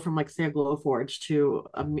they go from like say a Glowforge to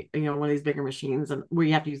one of these bigger machines and where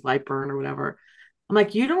you have to use light burn or whatever. I'm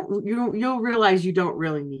like, you'll realize you don't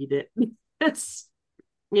really need it. It's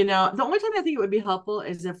the only time I think it would be helpful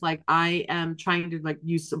is if like I am trying to like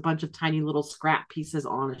use a bunch of tiny little scrap pieces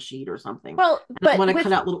on a sheet or something. Well, And I want to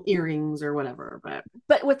cut out little earrings or whatever. But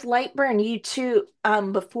but with Lightburn, you too,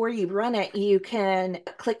 before you run it, you can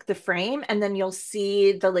click the frame and then you'll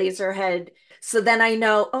see the laser head. So then I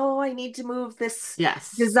know, oh, I need to move this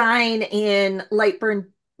yes. design in Lightburn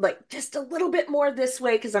like just a little bit more this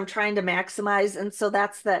way because I'm trying to maximize. And so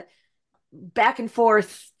that's the back and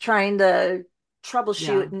forth trying to Yeah.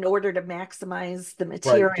 troubleshoot in order to maximize the Right.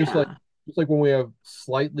 material. Just like when we have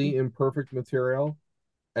slightly imperfect material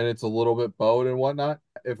and it's a little bit bowed and whatnot,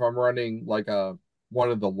 if I'm running like a one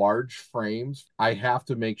of the large frames, I have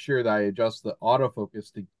to make sure that I adjust the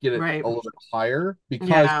autofocus to get it Right. a little bit higher because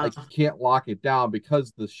Yeah. I can't lock it down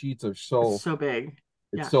because the sheets are It's so so big.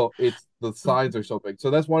 Yeah. it's the signs are so big. So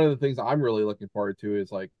that's one of the things I'm really looking forward to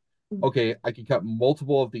is like, okay, I can cut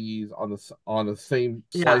multiple of these on the same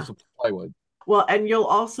Yeah. slice of plywood. Well, and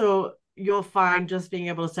you'll find just being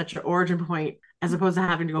able to set your origin point as opposed to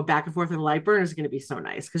having to go back and forth in Lightburn is going to be so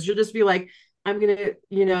nice because you'll just be like, I'm gonna,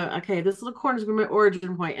 okay, this little corner is gonna be my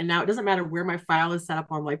origin point, and now it doesn't matter where my file is set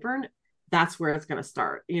up on Lightburn, that's where it's gonna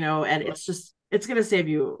start, and it's gonna save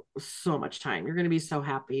you so much time. You're gonna be so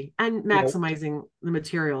happy, and You know, maximizing the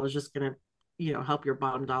material is just gonna, help your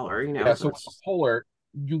bottom dollar, yeah, So so with it's the just, Polar,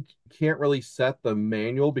 you can't really set the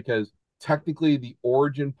manual because technically the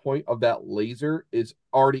origin point of that laser is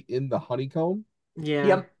already in the honeycomb. yeah,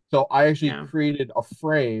 Yep. So I actually yeah, created a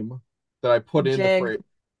frame that I put in the Jig. frame,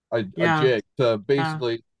 a yeah, jig to yeah,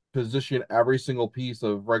 basically position every single piece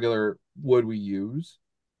of regular wood we use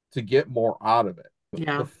to get more out of it. The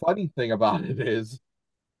yeah, funny thing about it is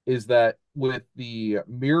that with the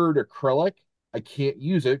mirrored acrylic, I can't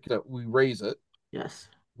use it because yes,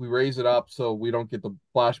 we raise it up so we don't get the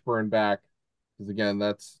flash burn back because again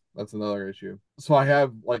that's another issue. So I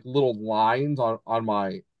have like little lines on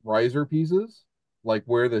my riser pieces like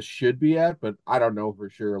where this should be at, but I don't know for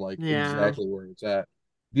sure like yeah, exactly where it's at.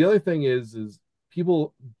 The other thing is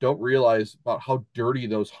people don't realize about how dirty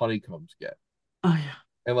those honeycombs get oh yeah.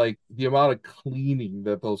 and like the amount of cleaning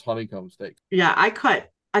that those honeycombs take. Yeah, I cut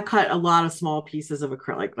a lot of small pieces of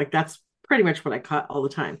acrylic. Like that's pretty much what I cut all the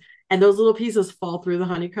time. And those little pieces fall through the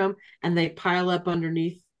honeycomb and they pile up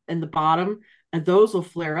underneath in the bottom. And those will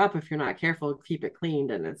flare up if you're not careful to keep it cleaned.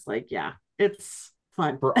 And it's like, yeah, it's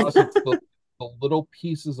fun. For us, it's the little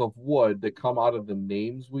pieces of wood that come out of the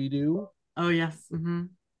names we do Oh yes.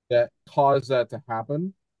 that cause that to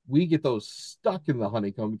happen. We get those stuck in the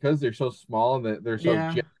honeycomb because they're so small and they're so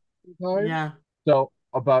Yeah. gentle sometimes. Yeah. So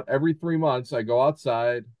about every 3 months, I go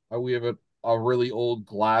outside. We have a really old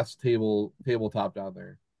glass tabletop down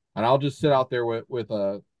there, and I'll just sit out there with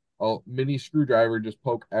a mini screwdriver, just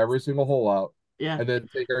poke every single hole out, Yeah. and then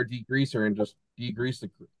take our degreaser and just degrease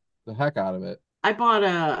the heck out of it. I bought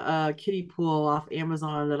a kiddie pool off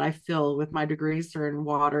Amazon that I fill with my degreaser and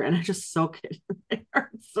water and I just soak it in there.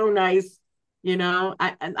 It's so nice.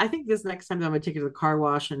 I think this next time that I'm gonna take it to the car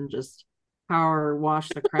wash and just power wash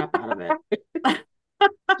the crap out of it.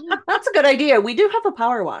 That's a good idea. We do have a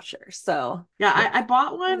power washer, so Yeah, Yeah. I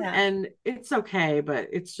bought one yeah. and it's okay, but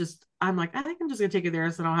it's just I'm like, I think I'm just gonna take it there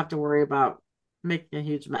so I don't have to worry about making a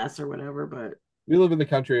huge mess or whatever. But We live in the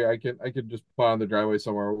country. I could just put on the driveway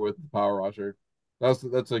somewhere with the power washer. That's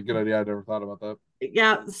a good idea. I never thought about that.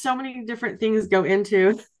 yeah, so many different things go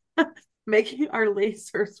into making our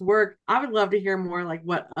lasers work. I would love to hear more like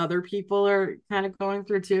what other people are kind of going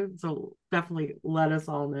through too. So definitely let us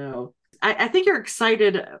all know. I think you're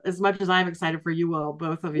excited as much as I'm excited for you all,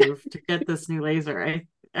 both of you, to get this new laser.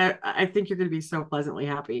 I think you're going to be so pleasantly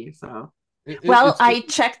happy. So Well, It's I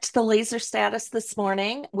checked the laser status this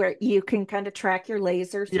morning where you can kind of track your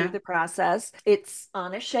laser through yeah, the process. It's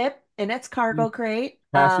on a ship in its cargo crate.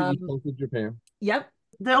 past the East Coast of Japan. Yep.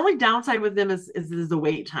 the only downside with them is the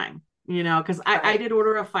wait time. Because I Right. did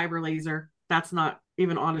order a fiber laser. That's not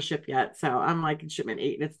even on a ship yet. So I'm like in shipment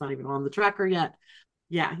 8 and it's not even on the tracker yet.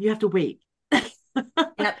 Yeah, you have to wait.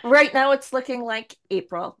 Yep. Right now it's looking like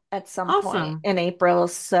April at some point Awesome. in April.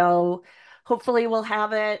 So hopefully we'll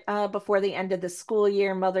have it before the end of the school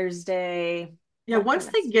year, Mother's Day, Yeah, that once kind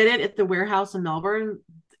of they stuff. get it at the warehouse in Melbourne,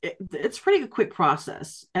 it's pretty a quick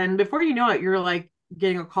process. And before you know it, you're like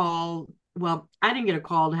getting a call. Well, I didn't get a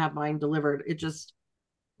call to have mine delivered. It just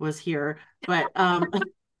was here. But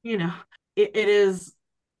you know, it is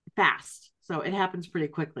fast. So it happens pretty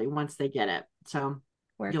quickly once they get it. So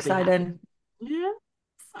We're you'll be happy. excited. Yeah,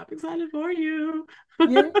 I'm excited for you.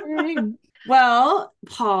 Yay. Well,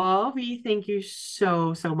 Paul, we thank you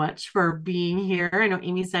so, so much for being here. I know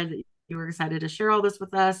Amy said that you were excited to share all this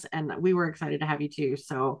with us, and we were excited to have you too.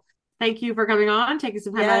 So thank you for coming on, taking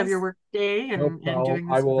some time out of your Yes. work day No and problem.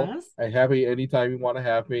 doing I this with will. us. I'm happy anytime you want to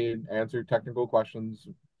have me and answer technical questions.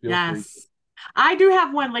 Feel free. Yes. I do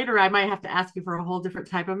have one later. I might have to ask you for a whole different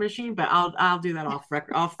type of machine, but I'll do that off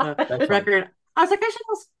the That's fine. record. I was like, I should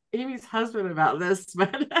ask Amy's husband about this,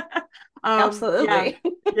 but yeah. Absolutely.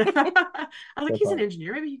 Yeah. I was like, That's he's an fine.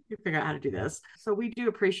 engineer. Maybe he can figure out how to do this. So we do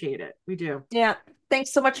appreciate it. We do. Yeah.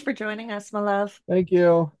 Thanks so much for joining us, my love. Thank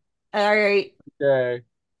you. All right. Okay.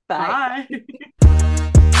 Bye. Bye.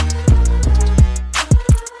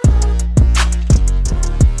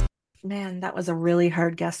 Man, that was a really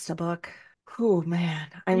hard guest to book. Oh man,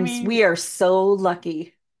 You mean, we are so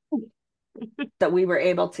lucky that we were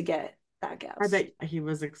able to get that I guest. bet he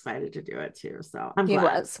was excited to do it too. So I'm He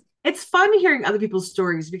glad. was. It's fun hearing other people's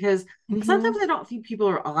stories because Hmm. sometimes I don't think people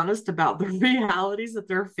are honest about the realities that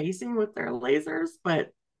they're facing with their lasers,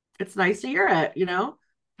 but it's nice to hear it.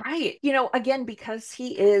 Right. Again, because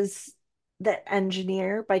he is the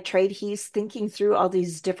engineer by trade, he's thinking through all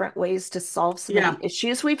these different ways to solve some of the Yeah,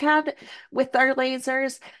 issues we've had with our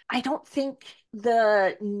lasers. I don't think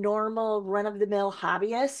the normal run-of-the-mill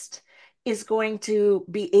hobbyist is going to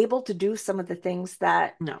be able to do some of the things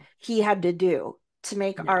that no, he had to do to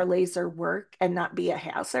make our yeah. laser work and not be a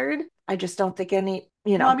hazard. I just don't think Well,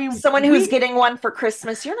 I mean, someone who's getting one for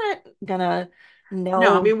Christmas, you're not gonna no, I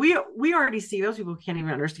know. mean, we already see those people can't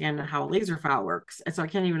even understand how a laser file works. And so I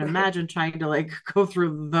can't even Right. imagine trying to like go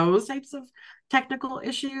through those types of technical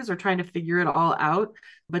issues or trying to figure it all out.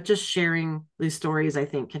 But just sharing these stories, I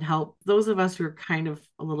think, can help those of us who are kind of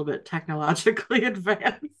a little bit technologically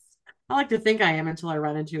advanced. I like to think I am until I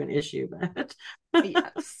run into an issue, but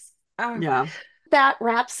Yes. yeah. That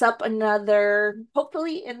wraps up another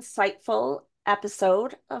hopefully insightful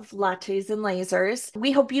episode of Lattes and Lasers.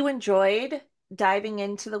 We hope you enjoyed diving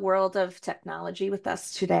into the world of technology with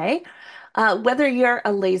us today. Whether you're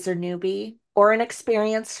a laser newbie or an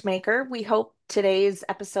experienced maker, we hope today's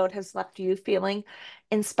episode has left you feeling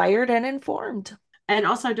inspired and informed. And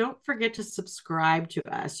also, don't forget to subscribe to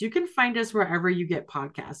us. You can find us wherever you get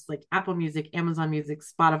podcasts, like Apple Music, Amazon Music,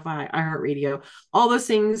 Spotify, iHeartRadio, all those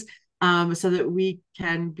things, so that we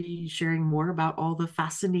can be sharing more about all the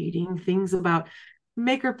fascinating things about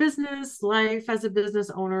maker business, life as a business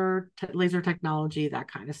owner, laser technology, that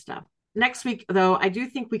kind of stuff. Next week, though, I do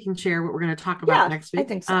think we can share what we're going to talk about Yeah, next I week.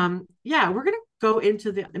 think so. Yeah, we're going to go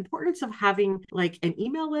into the importance of having like an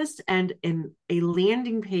email list and a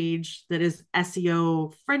landing page that is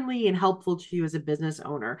SEO friendly and helpful to you as a business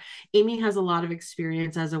owner. Amy has a lot of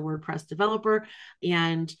experience as a WordPress developer,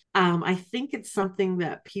 and I think it's something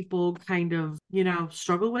that people kind of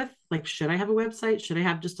struggle with. Like, should I have a website? Should I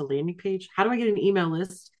have just a landing page? How do I get an email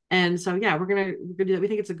list? And so, yeah, we're gonna do that. We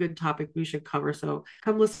think it's a good topic we should cover. So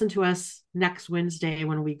come listen to us next Wednesday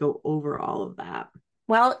when we go over all of that.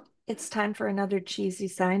 Well, it's time for another cheesy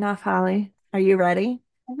sign off, Holly. Are you ready?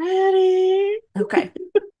 Ready? Okay.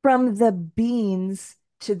 From the beans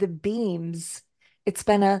to the beams, it's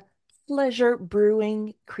been a pleasure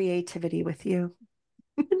brewing creativity with you.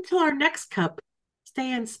 Until our next cup,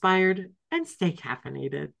 stay inspired and stay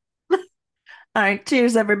caffeinated. All right.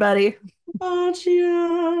 Cheers, everybody. Oh,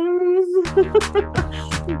 cheers.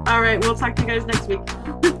 All right. We'll talk to you guys next week.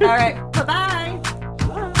 All right. Bye-bye.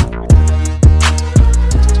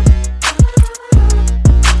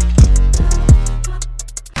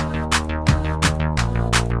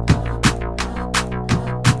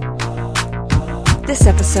 This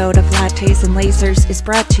episode of Lattes and Lasers is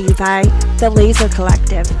brought to you by The Laser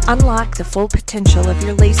Collective. Unlock the full potential of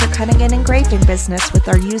your laser cutting and engraving business with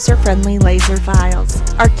our user-friendly laser files.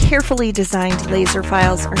 Our carefully designed laser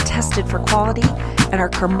files are tested for quality and are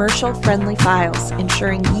commercial-friendly files,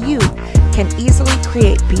 ensuring you can easily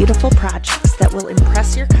create beautiful projects that will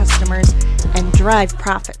impress your customers and drive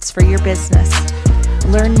profits for your business.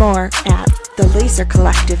 Learn more at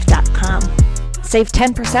thelasercollective.com. Save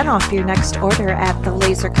 10% off your next order at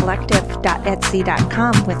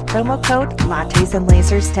thelasercollective.etsy.com with promo code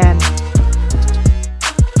lattesandlasers10.